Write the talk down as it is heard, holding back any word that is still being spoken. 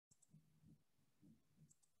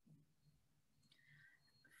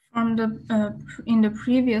in the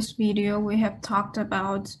previous video, we have talked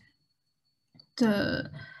about the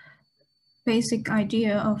basic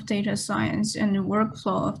idea of data science and the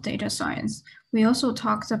workflow of data science. We also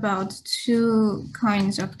talked about two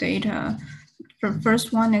kinds of data. The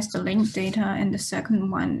first one is the linked data, and the second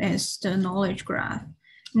one is the knowledge graph.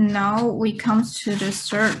 Now we come to the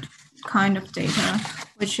third kind of data,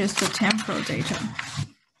 which is the temporal data.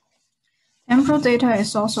 Temporal data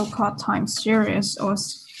is also called time series or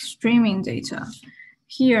streaming data.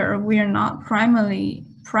 Here, we are not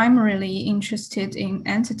primarily interested in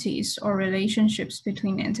entities or relationships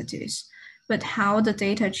between entities, but how the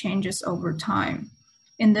data changes over time.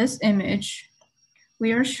 In this image,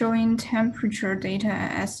 we are showing temperature data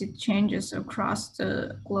as it changes across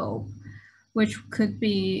the globe, which could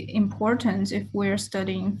be important if we're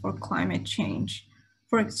studying for climate change.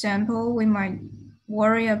 For example, we might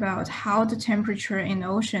worry about how the temperature in the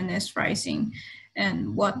ocean is rising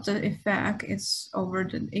and what the effect is over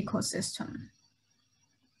the ecosystem.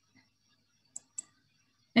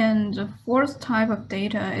 And the fourth type of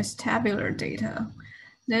data is tabular data.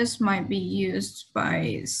 This might be used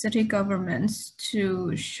by city governments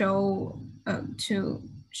to show the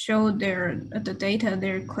data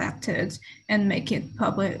they're collected and make it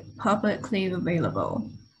publicly available.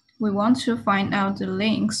 We want to find out the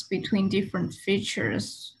links between different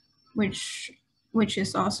features, which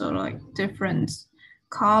is also like different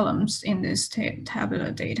columns in this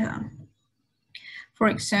tabular data. For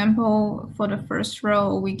example, for the first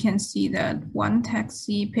row, we can see that one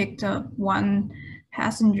taxi picked up one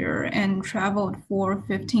passenger and traveled for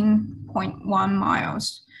 15.1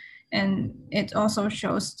 miles. And it also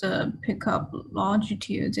shows the pickup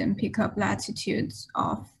longitude and pickup latitudes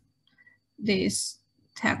of this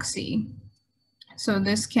taxi. So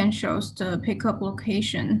this can show the pickup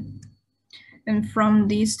location. And from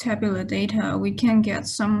these tabular data, we can get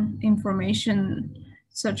some information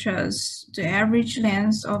such as the average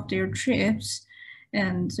length of their trips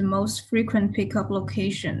and the most frequent pickup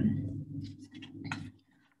location.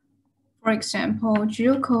 For example,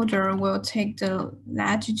 geocoder will take the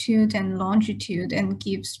latitude and longitude and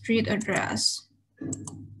give street address.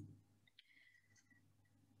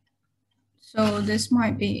 So this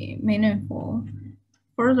might be meaningful.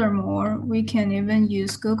 Furthermore, we can even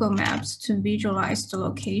use Google Maps to visualize the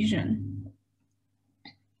location.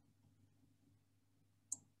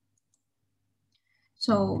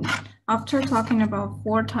 So after talking about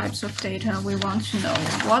four types of data, we want to know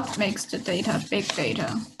what makes the data big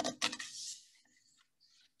data.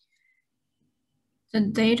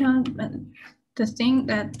 The thing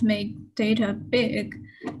that makes data big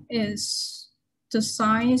is the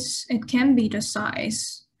size. It can be the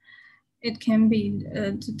size. It can be,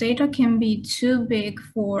 the data can be too big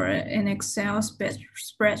for an Excel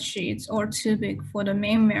spreadsheet or too big for the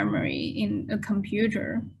main memory in a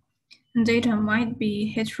computer. And data might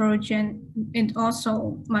be heterogeneous. It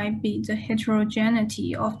also might be the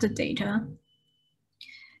heterogeneity of the data.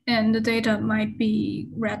 And the data might be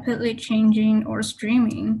rapidly changing or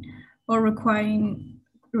streaming or requiring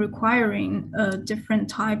a different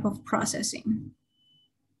type of processing.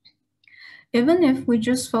 Even if we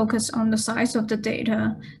just focus on the size of the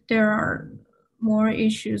data, there are more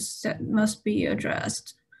issues that must be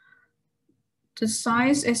addressed. The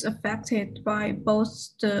size is affected by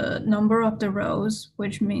both the number of the rows,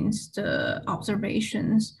 which means the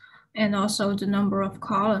observations, and also the number of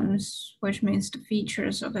columns, which means the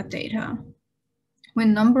features of the data.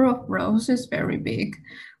 When number of rows is very big,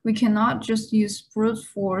 we cannot just use brute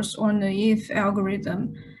force or naive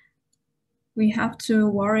algorithm. We have to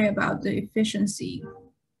worry about the efficiency.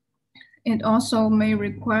 It also may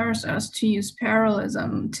require us to use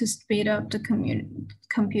parallelism to speed up the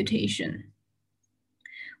computation.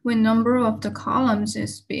 When number of the columns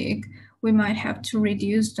is big, we might have to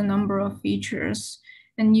reduce the number of features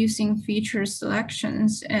and using feature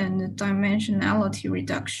selections and dimensionality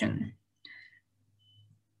reduction.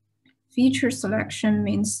 Feature selection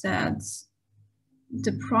means that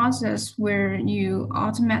the process where you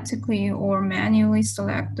automatically or manually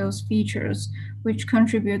select those features which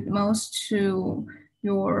contribute most to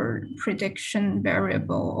your prediction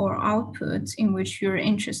variable or output in which you're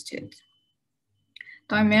interested.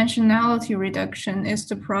 Dimensionality reduction is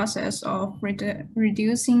the process of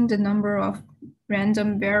reducing the number of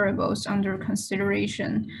random variables under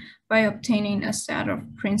consideration by obtaining a set of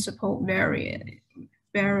principal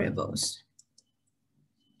variables.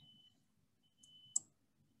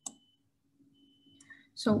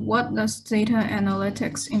 So what does data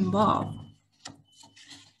analytics involve?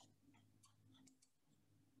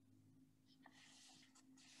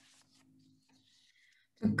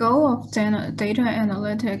 The goal of data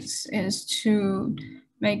analytics is to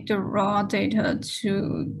make the raw data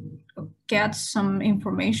to get some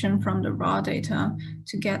information from the raw data,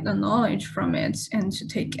 to get the knowledge from it, and to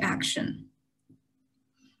take action.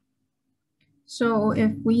 So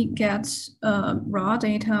if we get raw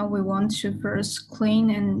data, we want to first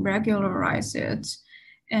clean and regularize it.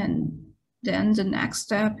 And then the next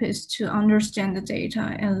step is to understand the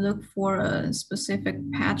data and look for a specific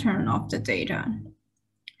pattern of the data.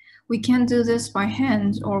 We can do this by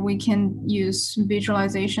hand, or we can use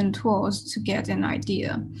visualization tools to get an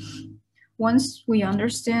idea. Once we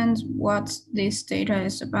understand what this data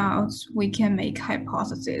is about, we can make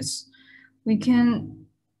hypotheses. We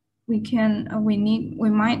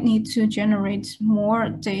might need to generate more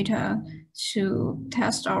data to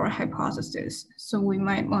test our hypothesis. So we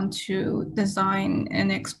might want to design an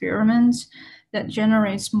experiment that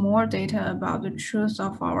generates more data about the truth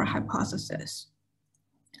of our hypothesis.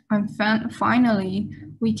 And finally,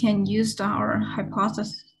 we can use our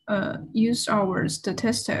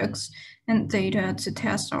statistics and data to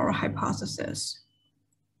test our hypothesis.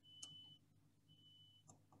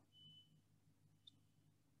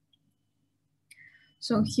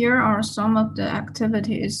 So here are some of the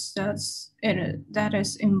activities that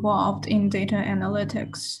is involved in data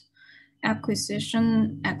analytics: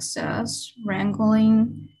 acquisition, access,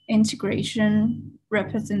 wrangling, integration,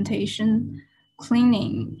 representation,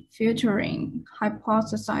 cleaning, filtering,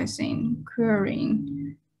 hypothesizing,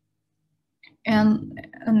 querying, and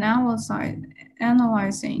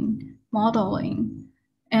analyzing, modeling,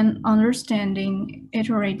 and understanding,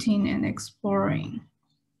 iterating, and exploring.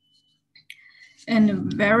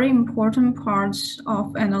 And very important parts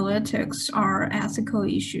of analytics are ethical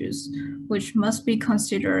issues, which must be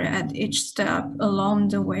considered at each step along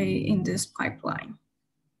the way in this pipeline.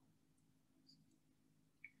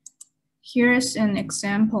 Here's an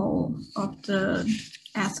example of the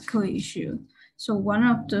ethical issue. So one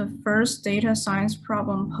of the first data science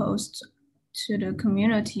problem posed to the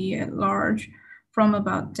community at large from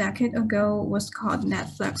about a decade ago was called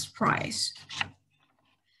Netflix price.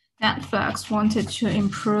 Netflix wanted to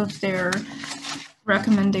improve their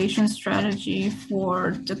recommendation strategy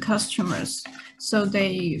for the customers. So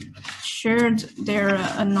they shared their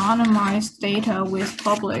anonymized data with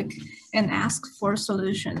public and asked for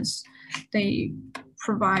solutions. They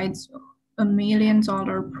provide $1 million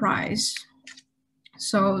prize.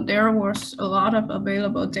 So there was a lot of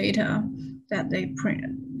available data that they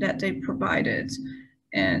provided,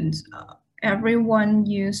 and everyone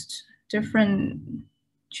used different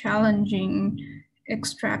challenging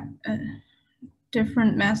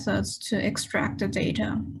different methods to extract the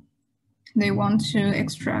data. They want to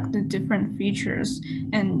extract the different features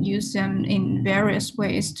and use them in various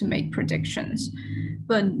ways to make predictions.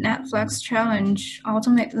 But Netflix challenge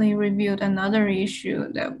ultimately revealed another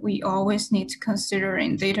issue that we always need to consider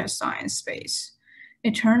in data science space.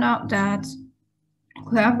 It turned out that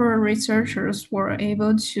clever researchers were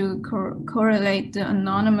able to correlate the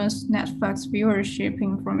anonymous Netflix viewership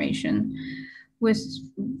information with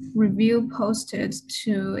review posted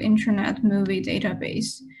to Internet Movie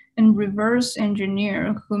Database and reverse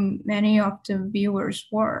engineer who many of the viewers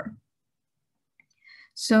were.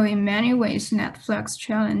 So in many ways, Netflix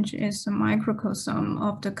challenge is a microcosm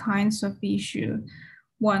of the kinds of issue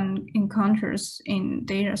one encounters in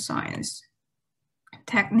data science.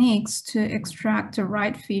 Techniques to extract the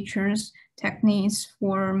right features, techniques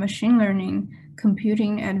for machine learning,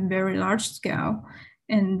 computing at very large scale,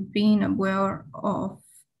 and being aware of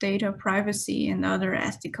data privacy and other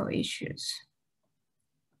ethical issues.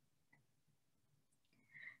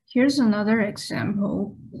 Here's another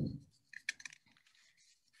example.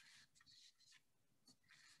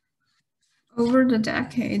 Over the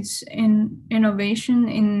decades, innovation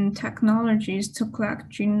in technologies to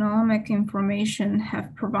collect genomic information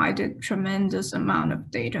have provided tremendous amount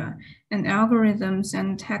of data, and algorithms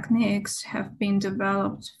and techniques have been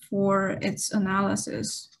developed for its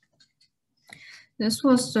analysis. This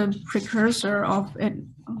was the precursor of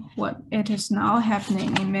what it is now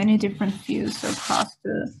happening in many different fields across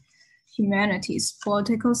the humanities,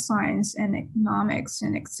 political science, and economics,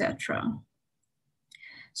 and etc.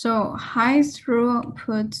 So high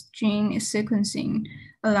throughput gene sequencing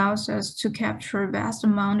allows us to capture a vast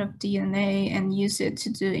amount of DNA and use it to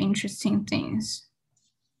do interesting things.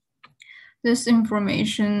 This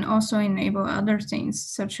information also enables other things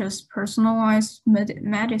such as personalized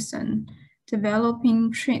medicine,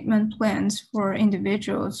 developing treatment plans for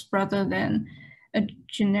individuals rather than a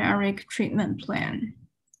generic treatment plan.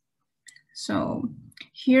 So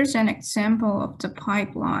here's an example of the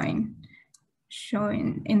pipeline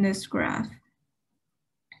shown in this graph.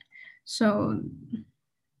 So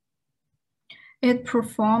it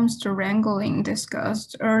performs the wrangling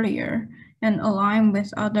discussed earlier and align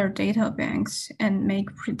with other data banks and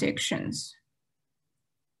make predictions.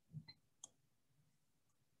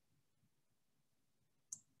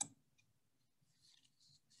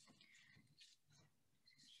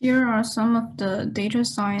 Here are some of the data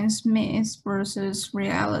science myths versus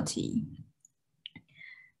reality.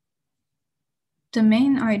 The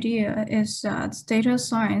main idea is that data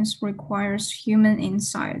science requires human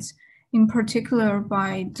insights, in particular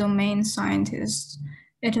by domain scientists.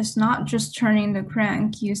 It is not just turning the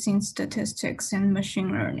crank using statistics and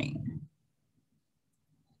machine learning.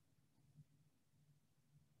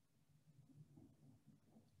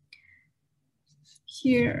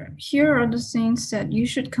 Here are the things that you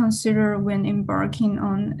should consider when embarking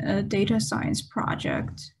on a data science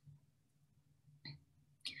project.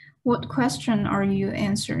 What question are you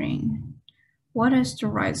answering? What is the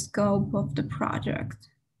right scope of the project?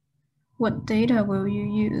 What data will you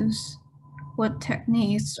use? What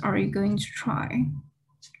techniques are you going to try?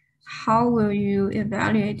 How will you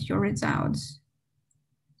evaluate your results?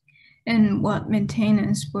 And what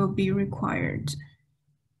maintenance will be required?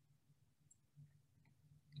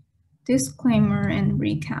 Disclaimer and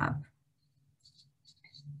recap.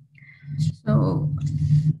 So,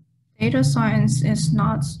 data science is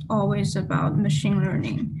not always about machine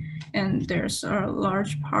learning, and there's a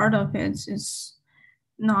large part of it does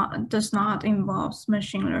not involve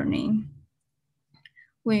machine learning.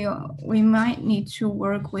 We might need to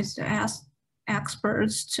work with the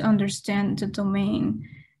experts to understand the domain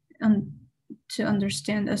and to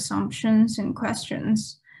understand assumptions and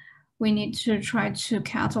questions. We need to try to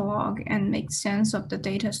catalog and make sense of the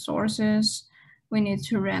data sources. We need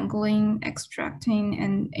to wrangling, extracting,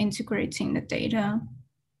 and integrating the data.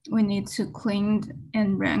 We need to clean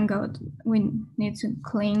and wrangle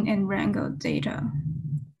data.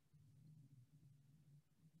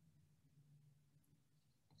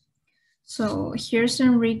 So here's a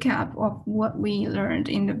recap of what we learned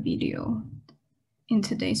in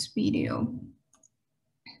today's video.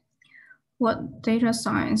 What data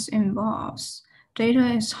science involves.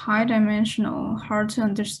 Data is high-dimensional, hard to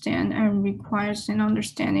understand, and requires an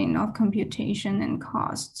understanding of computation and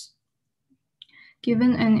costs.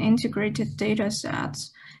 Given an integrated data set,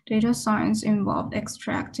 data science involved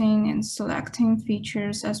extracting and selecting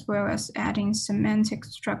features as well as adding semantic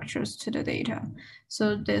structures to the data.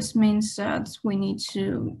 So this means that we need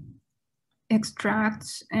to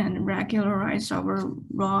extract and regularize our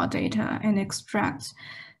raw data and extract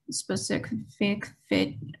specific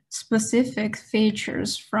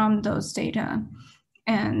features from those data.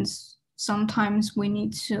 And sometimes we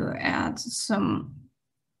need to add some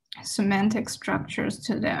semantic structures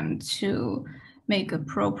to them to make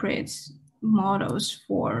appropriate models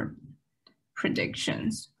for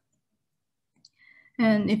predictions.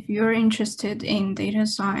 And if you're interested in data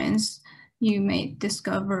science, you may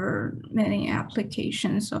discover many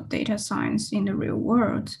applications of data science in the real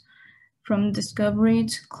world, from discovery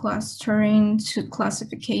to clustering to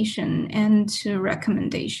classification and to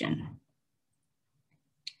recommendation.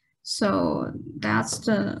 So that's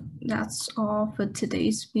all for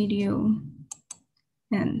today's video,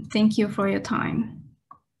 and thank you for your time.